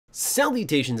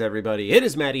Salutations everybody, it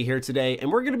is Matty here today, and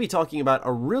we're going to be talking about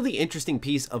a really interesting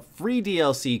piece of free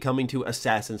DLC coming to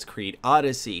Assassin's Creed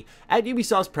Odyssey. At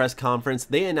Ubisoft's press conference,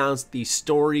 they announced the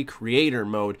Story Creator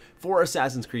mode for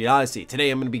Assassin's Creed Odyssey.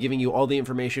 Today I'm going to be giving you all the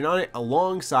information on it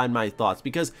alongside my thoughts,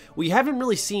 because we haven't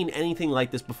really seen anything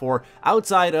like this before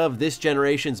outside of this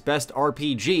generation's best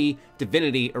RPG,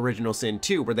 Divinity Original Sin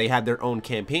 2, where they had their own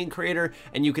campaign creator,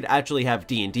 and you could actually have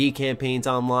D&D campaigns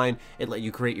online. It let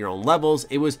you create your own levels.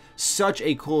 It was such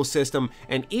a cool system,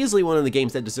 and easily one of the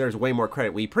games that deserves way more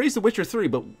credit. We praised The Witcher 3,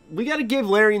 but we gotta give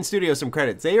Larian Studios some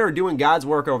credit. They are doing God's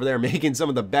work over there, making some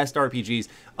of the best RPGs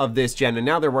of this gen, and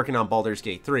now they're working on Baldur's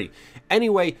Gate 3.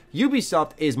 Anyway,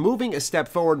 Ubisoft is moving a step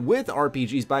forward with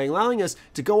RPGs by allowing us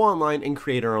to go online and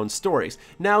create our own stories.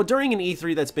 Now, during an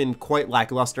E3 that's been quite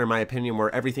lackluster in my opinion,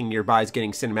 where everything nearby is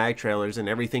getting cinematic trailers and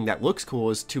everything that looks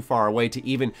cool is too far away to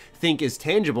even think is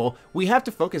tangible, we have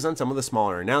to focus on some of the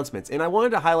smaller announcements. And I wanted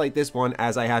to highlight this one,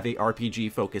 as I have a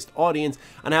RPG focused audience,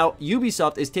 on how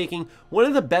Ubisoft is taking one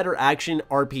of the better action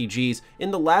RPGs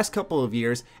in the last couple of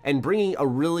years and bringing a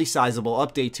really sizable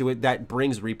update to it that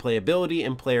brings replayability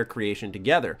and player creation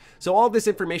together. So all this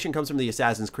information comes from the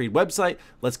Assassin's Creed website.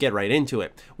 Let's get right into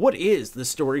it. What is the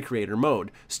Story Creator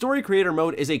mode? Story Creator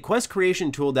mode is a quest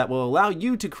creation tool that will allow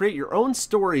you to create your own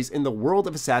stories in the world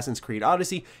of Assassin's Creed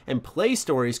Odyssey and play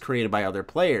stories created by other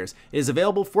players. It is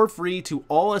available for free to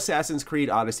all Assassin's Creed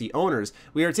Odyssey owners.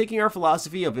 We are taking our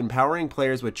philosophy of empowering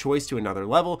players with choice to another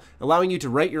level, allowing you to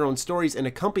write your own stories and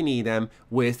accompany them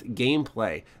with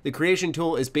gameplay. The creation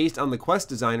tool is based on the quest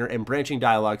designer and branching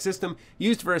dialogue system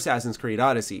used for Assassin's Creed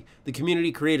Odyssey. The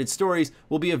community created stories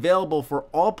will be available for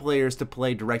all players to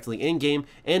play directly in-game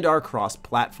and are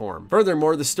cross-platform.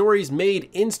 Furthermore, the stories made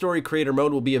in Story Creator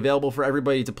mode will be available for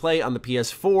everybody to play on the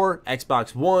PS4,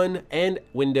 Xbox One, and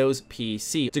Windows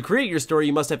PC. To create your story,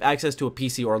 you must have access to a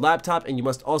PC or laptop, and you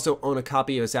must also own a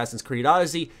copy of Assassin's Creed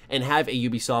Odyssey and have a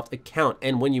Ubisoft account.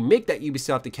 And when you make that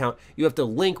Ubisoft account, you have to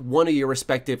link one of your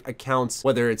respective accounts,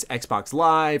 whether it's Xbox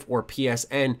Live or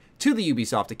PSN, to the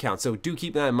Ubisoft account. So do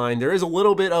keep that in mind. There is a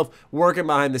little bit of working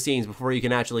behind the scenes before you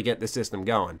can actually get the system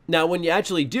going. Now, when you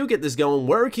actually do get this going,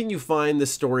 where can you find the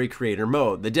Story Creator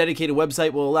mode? The dedicated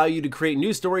website will allow you to create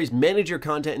new stories, manage your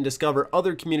content, and discover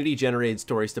other community-generated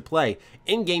stories to play.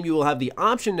 In-game, you will have the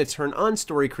option to turn on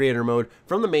Story Creator mode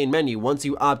from the main menu. Once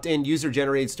you opt in,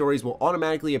 user-generated stories will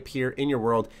automatically appear in your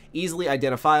world, easily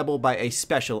identifiable by a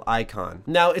special icon.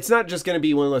 Now, it's not just going to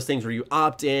be one of those things where you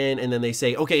opt in and then they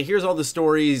say, okay, here's all the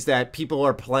stories that people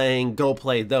are playing, go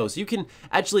play those. You can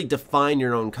actually define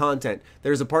your own content.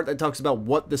 There's a part that talks about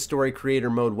what the Story Creator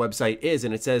mode website is,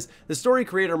 and it says, the Story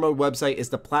Creator mode website is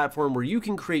the platform where you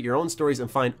can create your own stories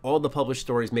and find all the published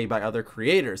stories made by other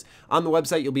creators. On the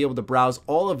website, you'll be able to browse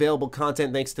all available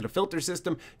content thanks to the filter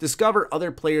system, discover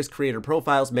other players' creator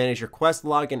profiles, manage your quest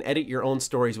log, and edit your own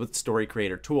stories with Story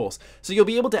Creator tools. So you'll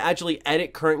be able to actually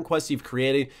edit current quests you've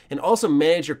created and also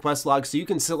manage your quest log, so you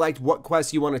can select what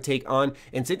quests you want to take on,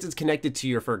 and since it's connected to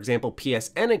your, for example,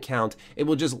 PSN account, it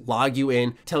will just log you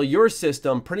in, tell your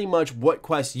system pretty much what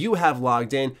quests you have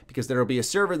logged in, because there will be a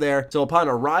server there. So upon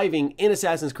arriving in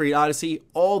Assassin's Creed Odyssey,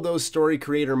 all those Story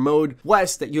Creator mode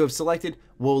quests that you have selected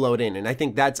will load in, and I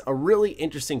think that's a really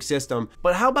interesting system.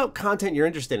 But how about content you're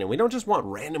interested in? We don't just want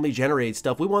randomly generated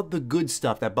stuff, we want the good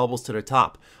stuff that bubbles to the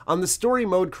top. On the Story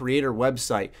Mode Creator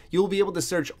website, you will be able to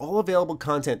search all available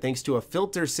content thanks to a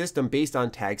filter system based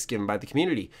on tags given by the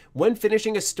community. When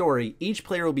finishing a story, each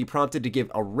player will be prompted to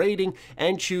give a rating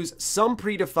and choose some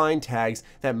predefined tags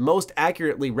that most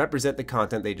accurately represent the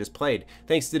content they just played.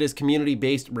 Thanks to this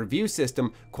community-based review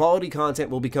system, quality content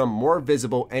will become more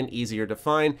visible and easier to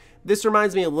find. This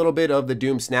reminds me a little bit of the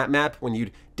Doom Snap Map. When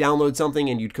you'd download something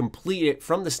and you'd complete it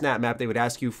from the Snap Map, they would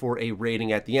ask you for a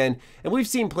rating at the end. And we've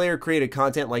seen player created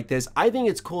content like this. I think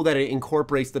it's cool that it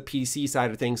incorporates the PC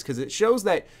side of things, because it shows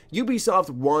that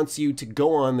Ubisoft wants you to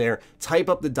go on there, type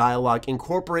up the dialogue,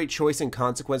 incorporate choice and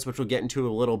consequence, which we'll get into a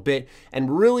little bit,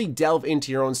 and really delve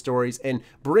into your own stories and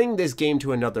bring this game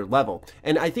to another level.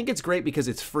 And I think it's great because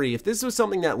it's free. If this was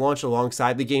something that launched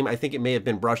alongside the game, I think it may have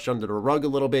been brushed under the rug a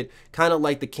little bit, kind of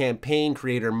like the campaign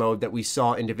creator mode that we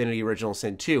saw in Divinity Original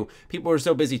Sin 2. People were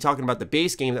so busy talking about the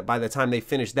base game that by the time they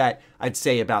finished that, I'd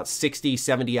say about 60,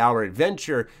 70 hour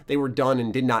adventure, they were done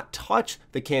and did not touch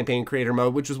the campaign creator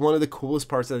mode, which was one of the coolest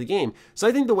parts of the game. So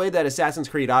I think the way that Assassin's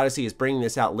Creed Odyssey is bringing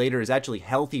this out later is actually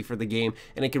healthy for the game,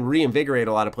 and it can reinvigorate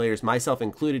a lot of players, myself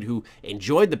included, who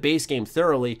enjoyed the base game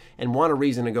thoroughly and want a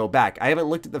reason to go back. I haven't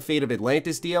looked at the Fate of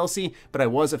Atlantis DLC, but I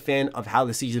was a fan of how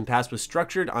the season pass was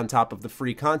structured on top of the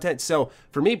free content. So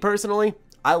for me personally,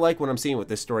 I like what I'm seeing with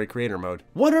this story creator mode.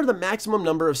 What are the maximum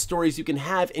number of stories you can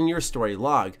have in your story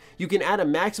log? You can add a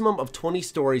maximum of 20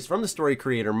 stories from the story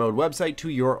creator mode website to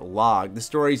your log. The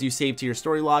stories you save to your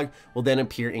story log will then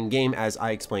appear in game, as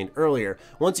I explained earlier.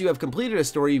 Once you have completed a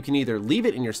story, you can either leave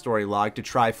it in your story log to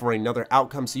try for another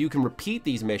outcome so you can repeat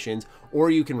these missions,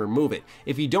 or you can remove it.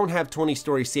 If you don't have 20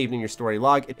 stories saved in your story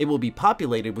log, it will be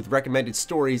populated with recommended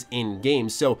stories in game,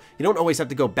 so you don't always have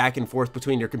to go back and forth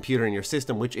between your computer and your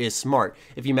system, which is smart.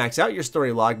 If you max out your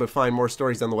story log but find more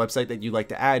stories on the website that you'd like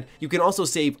to add, you can also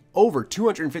save over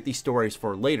 250 stories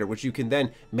for later, which you can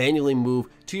then manually move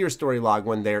to your story log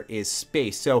when there is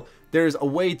space. So there's a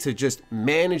way to just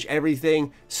manage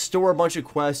everything, store a bunch of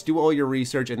quests, do all your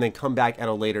research, and then come back at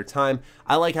a later time.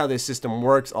 I like how this system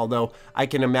works, although I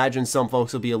can imagine some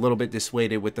folks will be a little bit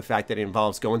dissuaded with the fact that it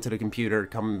involves going to the computer,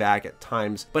 coming back at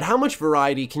times. But how much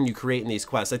variety can you create in these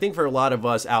quests? I think for a lot of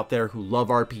us out there who love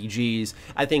RPGs,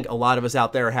 I think a lot of us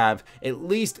out there have at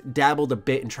least dabbled a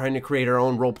bit in trying to create our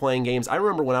own role-playing games. I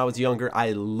remember when I was younger,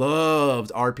 I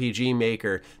loved RPG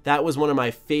Maker. That was one of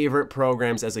my favorite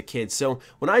programs as a kid. So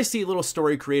when I see little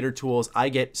story creator tools, I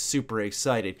get super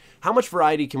excited. How much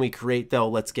variety can we create though?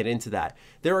 Let's get into that.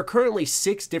 There are currently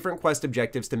 6 different quest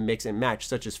objectives to mix and match,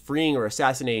 such as freeing or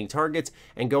assassinating targets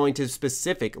and going to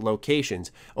specific locations.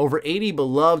 Over 80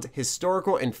 beloved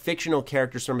historical and fictional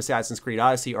characters from Assassin's Creed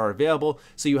Odyssey are available,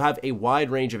 so you have a wide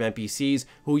range of NPCs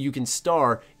who you can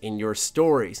star in your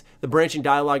stories. The branching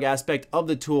dialogue aspect of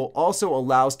the tool also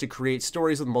allows to create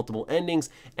stories with multiple endings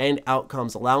and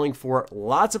outcomes, allowing for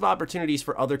lots of opportunities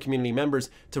for other community members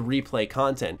to replay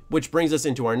content. Which brings us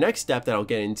into our next step that I'll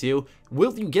get into.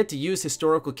 Will you get to use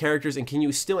historical characters, and can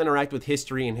you still interact with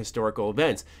history and historical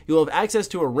events? You'll have access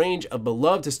to a range of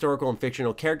beloved historical and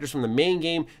fictional characters from the main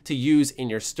game to use in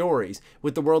your stories.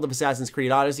 With the world of Assassin's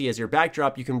Creed Odyssey as your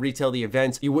backdrop, you can retell the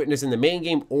events you witness in the main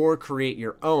game or create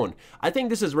your own. I think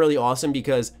this is really awesome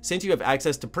because since you have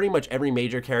access to pretty much every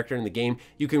major character in the game,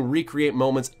 you can recreate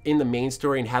moments in the main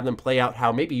story and have them play out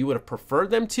how maybe you would have preferred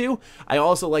them to. I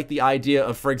also like the idea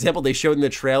of, for example, they showed in the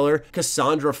trailer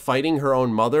Cassandra fighting her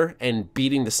own mother and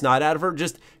beating the snot out of her.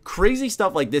 Just crazy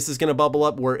stuff like this is going to bubble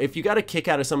up, where if you got a kick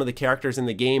out of some of the characters in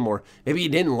the game, or maybe you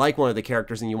didn't like one of the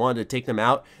characters and you wanted to take them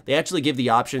out, they actually give the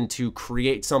option to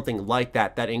create something like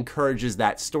that that encourages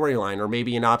that storyline, or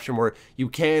maybe an option where you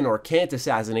can or can't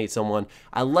assassinate someone.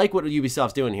 I like what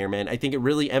Ubisoft's doing here, man. I think it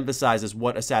really emphasizes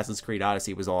what Assassin's Creed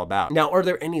Odyssey was all about. Now, are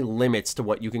there any limits to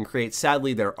what you can create?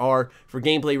 Sadly, there are. For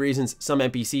gameplay reasons, some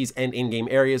NPCs and in-game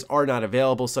areas are not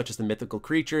available, such as the mythical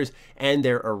creatures and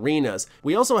their arenas.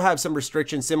 We also have some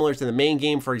restrictions similar to the main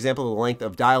game, for example, the length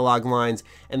of dialogue lines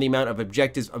and the amount of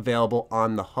objectives available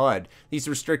on the HUD. These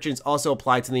restrictions also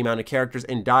apply to the amount of characters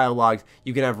and dialogue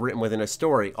you can have written within a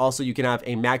story. Also, you can have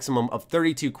a maximum of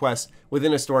 32 quests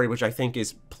within a story, which I think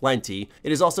is plenty.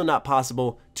 It is also not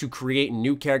possible to create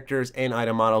new characters and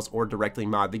item models or directly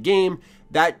mod the game.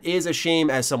 That is a shame.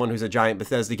 As someone who's a giant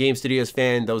Bethesda Game Studios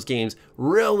fan, those games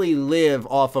really live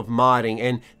off of modding,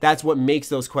 and that's what makes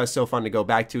those quests so fun to go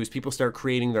back to, is people start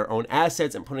creating their own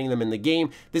assets and putting them in the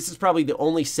game. This is probably the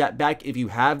only setback if you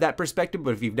have that perspective,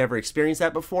 but if you've never experienced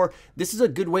that before, this is a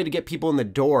good way to get people in the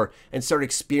door and start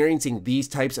experiencing these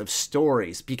types of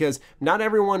stories, because not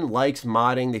everyone likes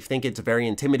modding. They think it's very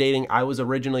intimidating. I was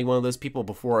originally one of those people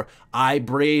before I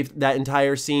braved that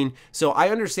entire scene, so I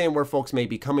understand where folks may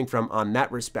be coming from on that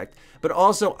respect. But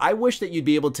also, I wish that you'd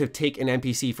be able to take an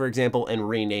NPC, for example, and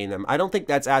rename them. I don't think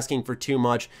that's asking for too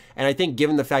much, and I think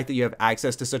given the fact that you have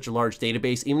access to such a large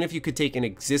database, even if you could take an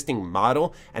existing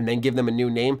model and then give them a new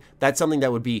name, that's something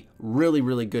that would be really,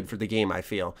 really good for the game, I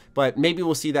feel. But maybe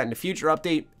we'll see that in a future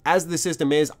update. As the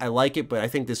system is, I like it, but I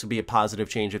think this would be a positive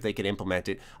change if they could implement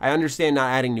it. I understand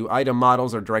not adding new item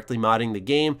models or directly modding the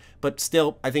game, but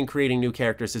still, I think creating new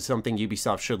characters is something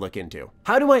Ubisoft should look into.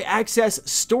 How do I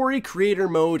access Story Creator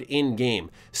Mode in-game?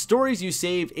 Stories you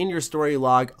save in your story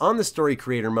log on the Story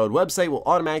Creator Mode website will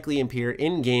automatically appear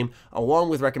in-game, along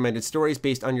with recommended stories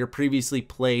based on your previously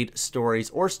played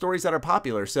stories or stories that are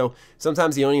popular. So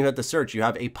sometimes you don't even have to search. You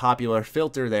have a popular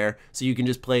filter there, so you can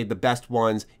just play the best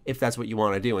ones if that's what you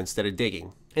want to do instead of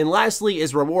digging. And lastly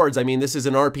is rewards. I mean, this is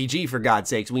an RPG, for God's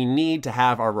sakes. We need to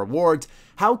have our rewards.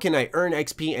 How can I earn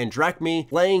XP and drachmae?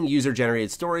 Playing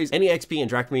user-generated stories. Any XP and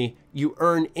drachmae you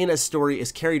earn in a story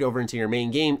is carried over into your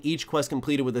main game. Each quest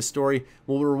completed with a story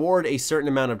will reward a certain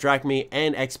amount of drachmae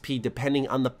and XP depending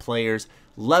on the player's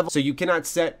level. So you cannot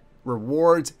set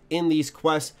rewards in these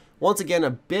quests Once again, a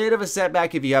bit of a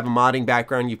setback if you have a modding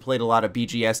background. You've played a lot of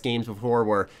BGS games before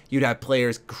where you'd have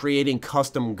players creating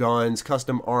custom guns,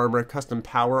 custom armor, custom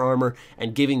power armor,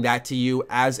 and giving that to you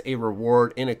as a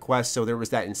reward in a quest, so there was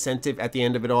that incentive at the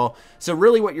end of it all. So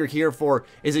really what you're here for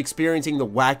is experiencing the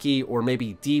wacky or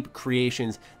maybe deep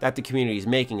creations that the community is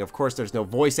making. Of course, there's no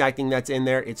voice acting that's in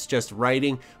there, it's just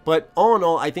writing, but all in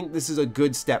all, I think this is a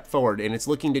good step forward, and it's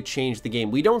looking to change the game.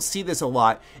 We don't see this a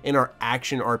lot in our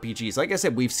action RPGs. Like I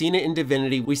said, we've seen it in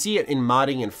Divinity, we see it in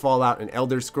modding in Fallout and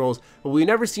Elder Scrolls, but we've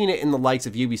never seen it in the likes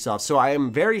of Ubisoft. So I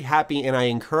am very happy, and I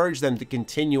encourage them to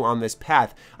continue on this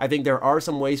path. I think there are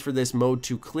some ways for this mode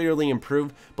to clearly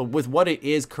improve, but with what it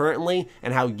is currently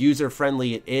and how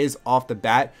user-friendly it is off the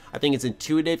bat, I think it's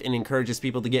intuitive and encourages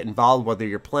people to get involved, whether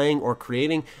you're playing or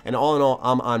creating, and all in all,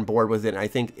 I'm on board with it. I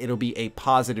think it'll be a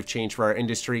positive change for our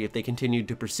industry if they continue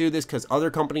to pursue this, because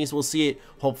other companies will see it,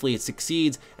 hopefully it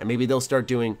succeeds, and maybe they'll start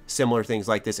doing similar things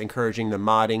like this, encouraging the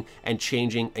modding and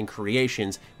changing and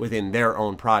creations within their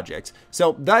own projects.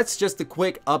 So that's just a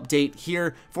quick update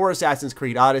here for Assassin's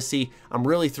Creed Odyssey. I'm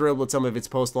really thrilled with some of its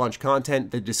post-launch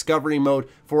content. The discovery mode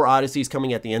for Odyssey is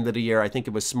coming at the end of the year. I think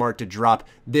it was smart to drop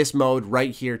this mode right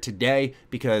here today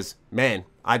because, man,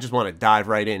 I just want to dive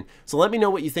right in. So let me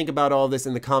know what you think about all this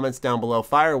in the comments down below.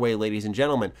 Fire away, ladies and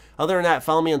gentlemen. Other than that,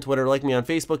 follow me on Twitter, like me on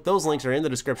Facebook. Those links are in the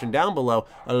description down below,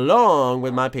 along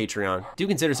with my Patreon. Do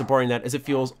consider supporting that as it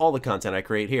fuels all the content I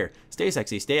create here. Stay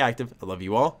sexy, stay active. I love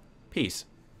you all. Peace.